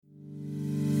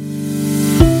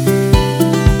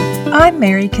I'm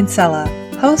Mary Kinsella,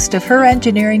 host of Her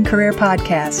Engineering Career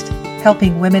Podcast,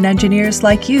 helping women engineers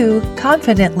like you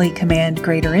confidently command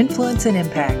greater influence and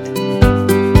impact.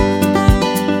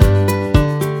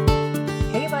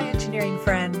 Hey, my engineering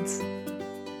friends.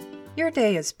 Your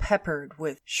day is peppered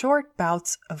with short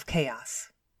bouts of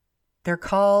chaos. They're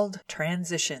called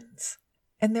transitions,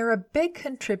 and they're a big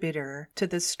contributor to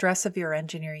the stress of your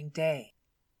engineering day.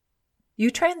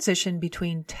 You transition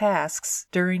between tasks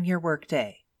during your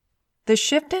workday. The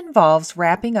shift involves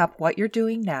wrapping up what you're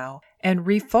doing now and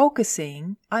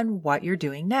refocusing on what you're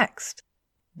doing next.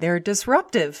 They're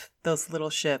disruptive, those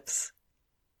little shifts.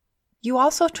 You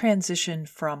also transition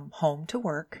from home to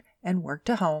work and work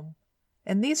to home,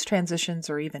 and these transitions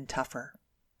are even tougher.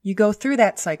 You go through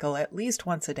that cycle at least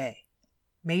once a day,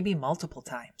 maybe multiple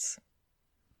times.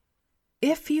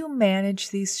 If you manage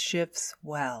these shifts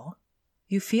well,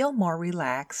 you feel more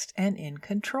relaxed and in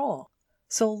control.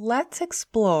 So let's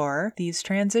explore these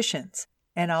transitions,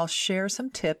 and I'll share some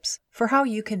tips for how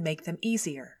you can make them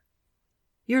easier.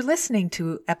 You're listening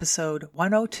to episode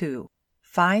 102.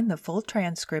 Find the full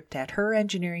transcript at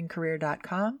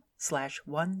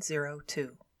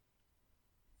herengineeringcareer.com/102.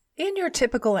 In your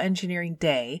typical engineering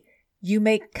day, you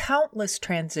make countless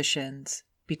transitions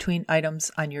between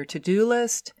items on your to-do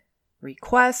list,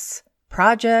 requests,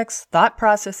 projects, thought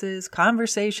processes,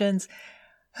 conversations.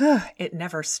 It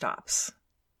never stops.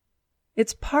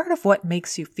 It's part of what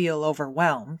makes you feel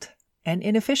overwhelmed and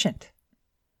inefficient.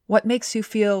 What makes you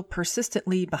feel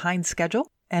persistently behind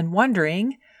schedule and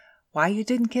wondering why you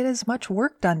didn't get as much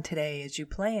work done today as you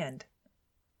planned.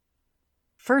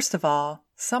 First of all,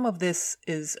 some of this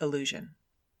is illusion,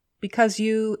 because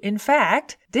you, in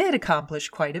fact, did accomplish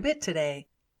quite a bit today.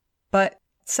 But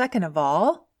second of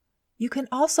all, you can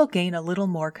also gain a little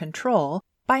more control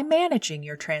by managing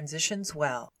your transitions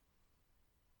well.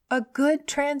 A good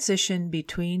transition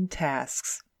between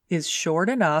tasks is short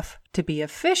enough to be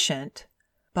efficient,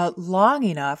 but long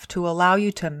enough to allow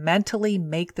you to mentally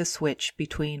make the switch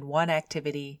between one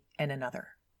activity and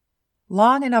another.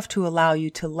 Long enough to allow you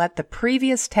to let the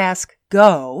previous task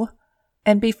go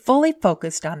and be fully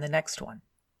focused on the next one.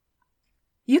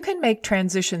 You can make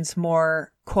transitions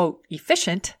more, quote,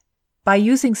 efficient by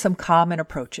using some common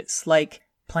approaches like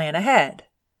plan ahead,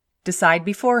 decide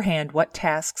beforehand what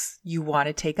tasks you want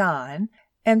to take on,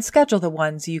 and schedule the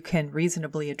ones you can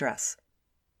reasonably address.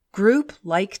 Group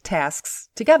like tasks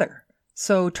together,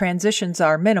 so transitions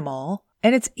are minimal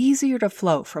and it's easier to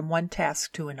flow from one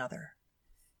task to another.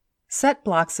 Set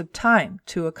blocks of time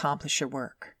to accomplish your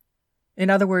work. In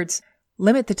other words,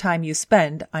 limit the time you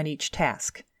spend on each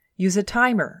task. Use a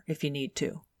timer if you need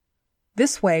to.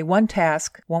 This way, one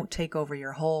task won't take over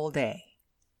your whole day.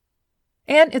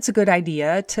 And it's a good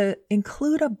idea to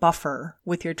include a buffer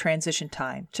with your transition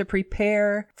time to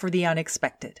prepare for the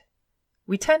unexpected.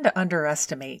 We tend to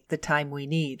underestimate the time we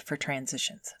need for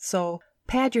transitions, so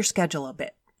pad your schedule a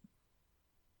bit.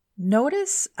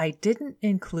 Notice I didn't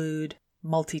include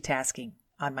multitasking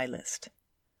on my list,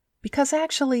 because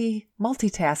actually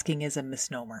multitasking is a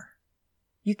misnomer.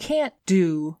 You can't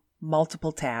do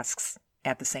multiple tasks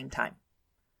at the same time.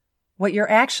 What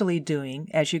you're actually doing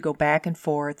as you go back and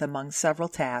forth among several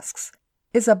tasks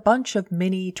is a bunch of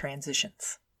mini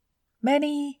transitions.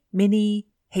 Many,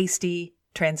 hasty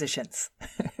transitions.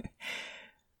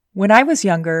 When I was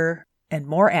younger and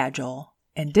more agile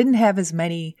and didn't have as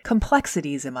many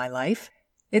complexities in my life,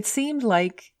 it seemed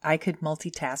like I could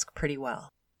multitask pretty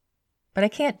well. But I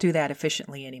can't do that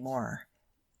efficiently anymore.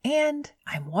 And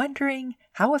I'm wondering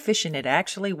how efficient it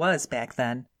actually was back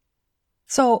then.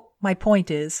 So my point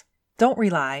is, don't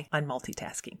rely on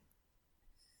multitasking.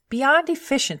 Beyond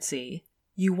efficiency,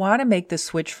 you want to make the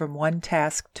switch from one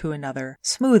task to another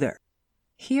smoother.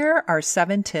 Here are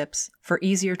 7 tips for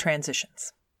easier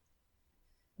transitions.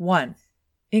 1.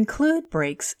 Include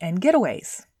breaks and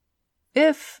getaways.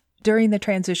 If, during the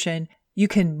transition, you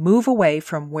can move away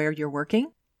from where you're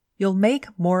working, you'll make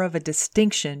more of a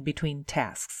distinction between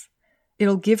tasks.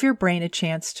 It'll give your brain a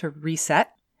chance to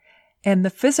reset, and the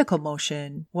physical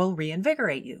motion will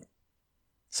reinvigorate you.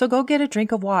 So go get a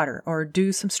drink of water or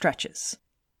do some stretches.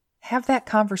 Have that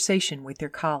conversation with your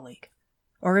colleague.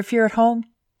 Or if you're at home,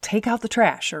 take out the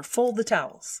trash or fold the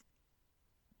towels.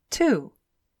 2.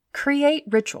 Create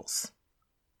rituals.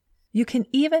 You can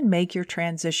even make your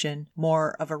transition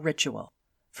more of a ritual.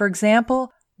 For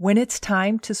example, when it's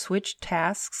time to switch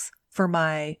tasks for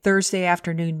my Thursday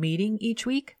afternoon meeting each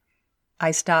week,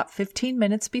 I stop 15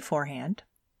 minutes beforehand,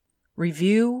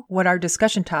 review what our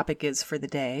discussion topic is for the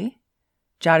day,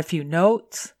 jot a few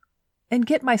notes, and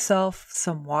get myself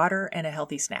some water and a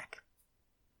healthy snack.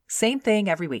 Same thing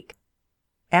every week.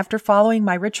 After following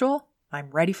my ritual, I'm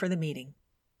ready for the meeting.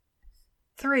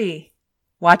 3,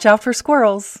 watch out for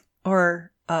squirrels,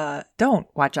 or don't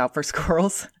watch out for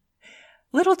squirrels.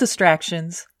 Little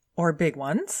distractions, or big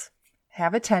ones,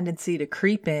 have a tendency to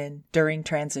creep in during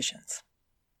transitions.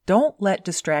 Don't let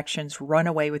distractions run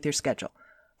away with your schedule.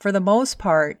 For the most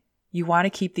part, you want to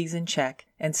keep these in check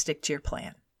and stick to your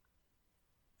plan.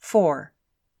 4,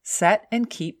 set and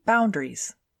keep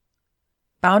boundaries.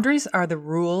 Boundaries are the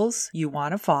rules you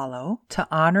want to follow to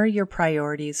honor your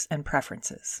priorities and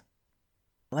preferences.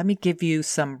 Let me give you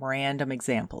some random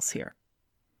examples here.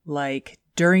 Like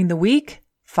during the week,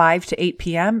 5 to 8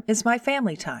 p.m. is my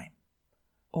family time.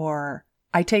 Or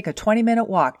I take a 20-minute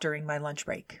walk during my lunch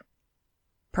break.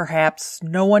 Perhaps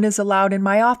no one is allowed in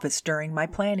my office during my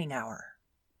planning hour.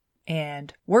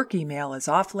 And work email is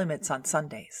off limits on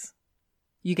Sundays.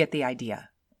 You get the idea.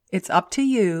 It's up to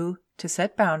you to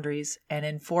set boundaries and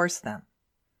enforce them.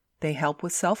 They help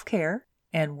with self-care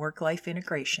and work-life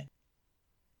integration.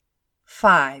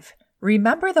 5,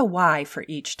 remember the why for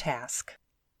each task.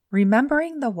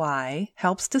 Remembering the why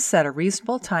helps to set a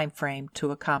reasonable time frame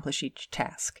to accomplish each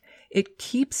task. It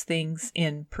keeps things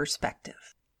in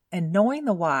perspective. And knowing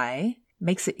the why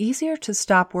makes it easier to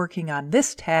stop working on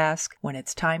this task when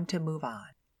it's time to move on.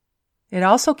 It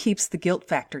also keeps the guilt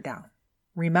factor down.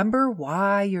 Remember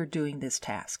why you're doing this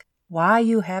task, why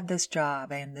you have this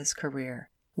job and this career,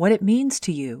 what it means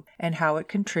to you, and how it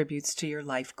contributes to your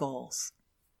life goals.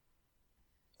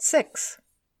 6,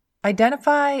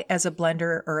 identify as a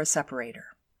blender or a separator.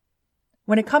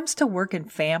 When it comes to work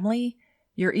and family,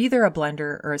 you're either a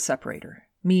blender or a separator,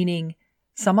 meaning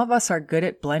some of us are good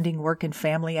at blending work and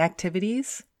family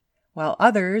activities, while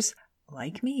others,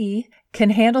 like me, can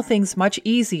handle things much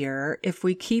easier if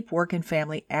we keep work and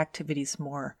family activities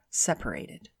more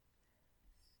separated.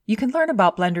 You can learn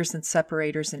about blenders and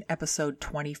separators in episode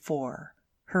 24,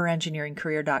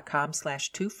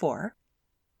 herengineeringcareer.com/24.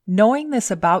 Knowing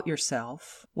this about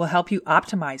yourself will help you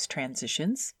optimize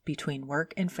transitions between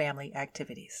work and family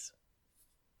activities.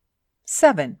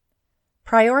 7,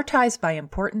 prioritize by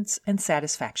importance and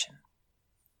satisfaction.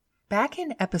 Back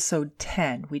in episode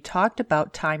 10, we talked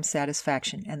about time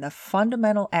satisfaction and the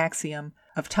fundamental axiom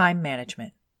of time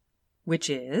management, which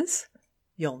is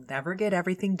you'll never get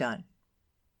everything done.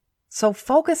 So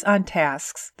focus on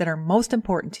tasks that are most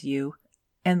important to you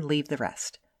and leave the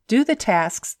rest. Do the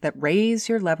tasks that raise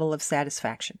your level of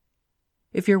satisfaction.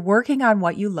 If you're working on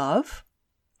what you love,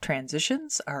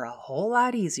 transitions are a whole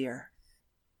lot easier.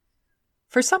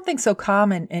 For something so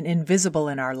common and invisible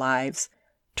in our lives,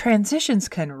 transitions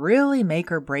can really make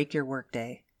or break your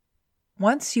workday.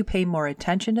 Once you pay more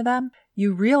attention to them,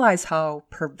 you realize how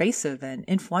pervasive and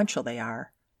influential they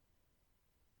are.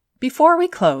 Before we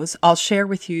close, I'll share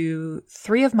with you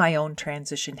 3 of my own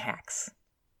transition hacks.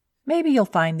 Maybe you'll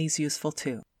find these useful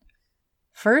too.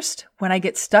 First, when I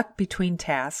get stuck between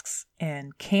tasks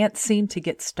and can't seem to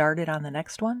get started on the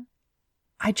next one,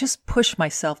 I just push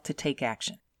myself to take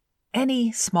action.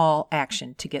 Any small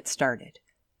action to get started.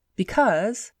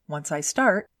 Because once I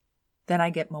start, then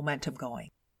I get momentum going.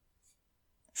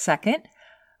 Second,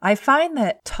 I find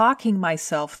that talking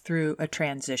myself through a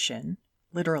transition,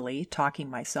 literally talking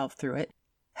myself through it,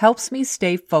 helps me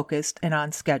stay focused and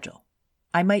on schedule.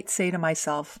 I might say to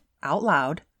myself out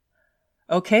loud,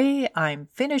 okay, I'm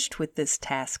finished with this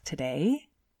task today.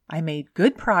 I made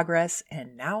good progress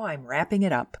and now I'm wrapping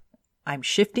it up. I'm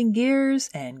shifting gears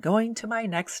and going to my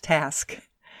next task.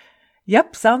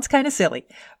 Yep, sounds kind of silly,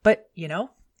 but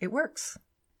it works.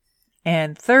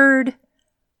 And third,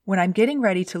 when I'm getting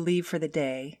ready to leave for the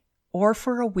day, or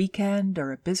for a weekend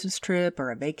or a business trip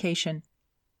or a vacation,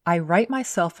 I write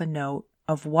myself a note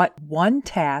of what one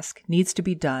task needs to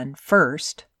be done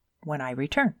first when I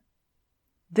return.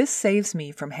 This saves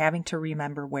me from having to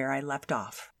remember where I left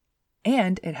off,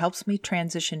 and it helps me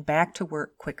transition back to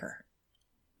work quicker.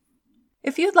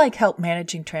 If you'd like help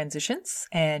managing transitions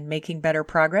and making better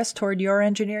progress toward your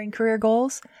engineering career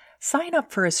goals, sign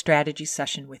up for a strategy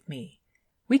session with me.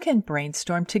 We can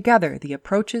brainstorm together the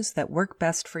approaches that work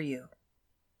best for you.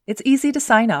 It's easy to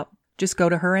sign up. Just go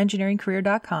to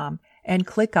herengineeringcareer.com and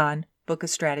click on Book a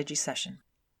Strategy Session.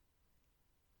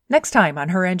 Next time on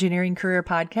Her Engineering Career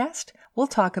Podcast, we'll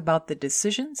talk about the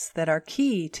decisions that are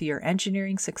key to your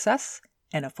engineering success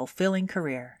and a fulfilling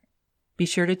career. Be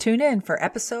sure to tune in for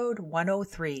episode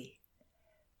 103.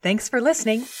 Thanks for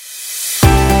listening.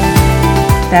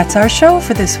 That's our show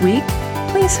for this week.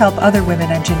 Please help other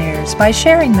women engineers by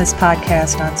sharing this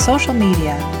podcast on social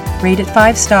media, rate it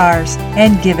 5 stars,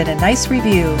 and give it a nice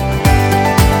review.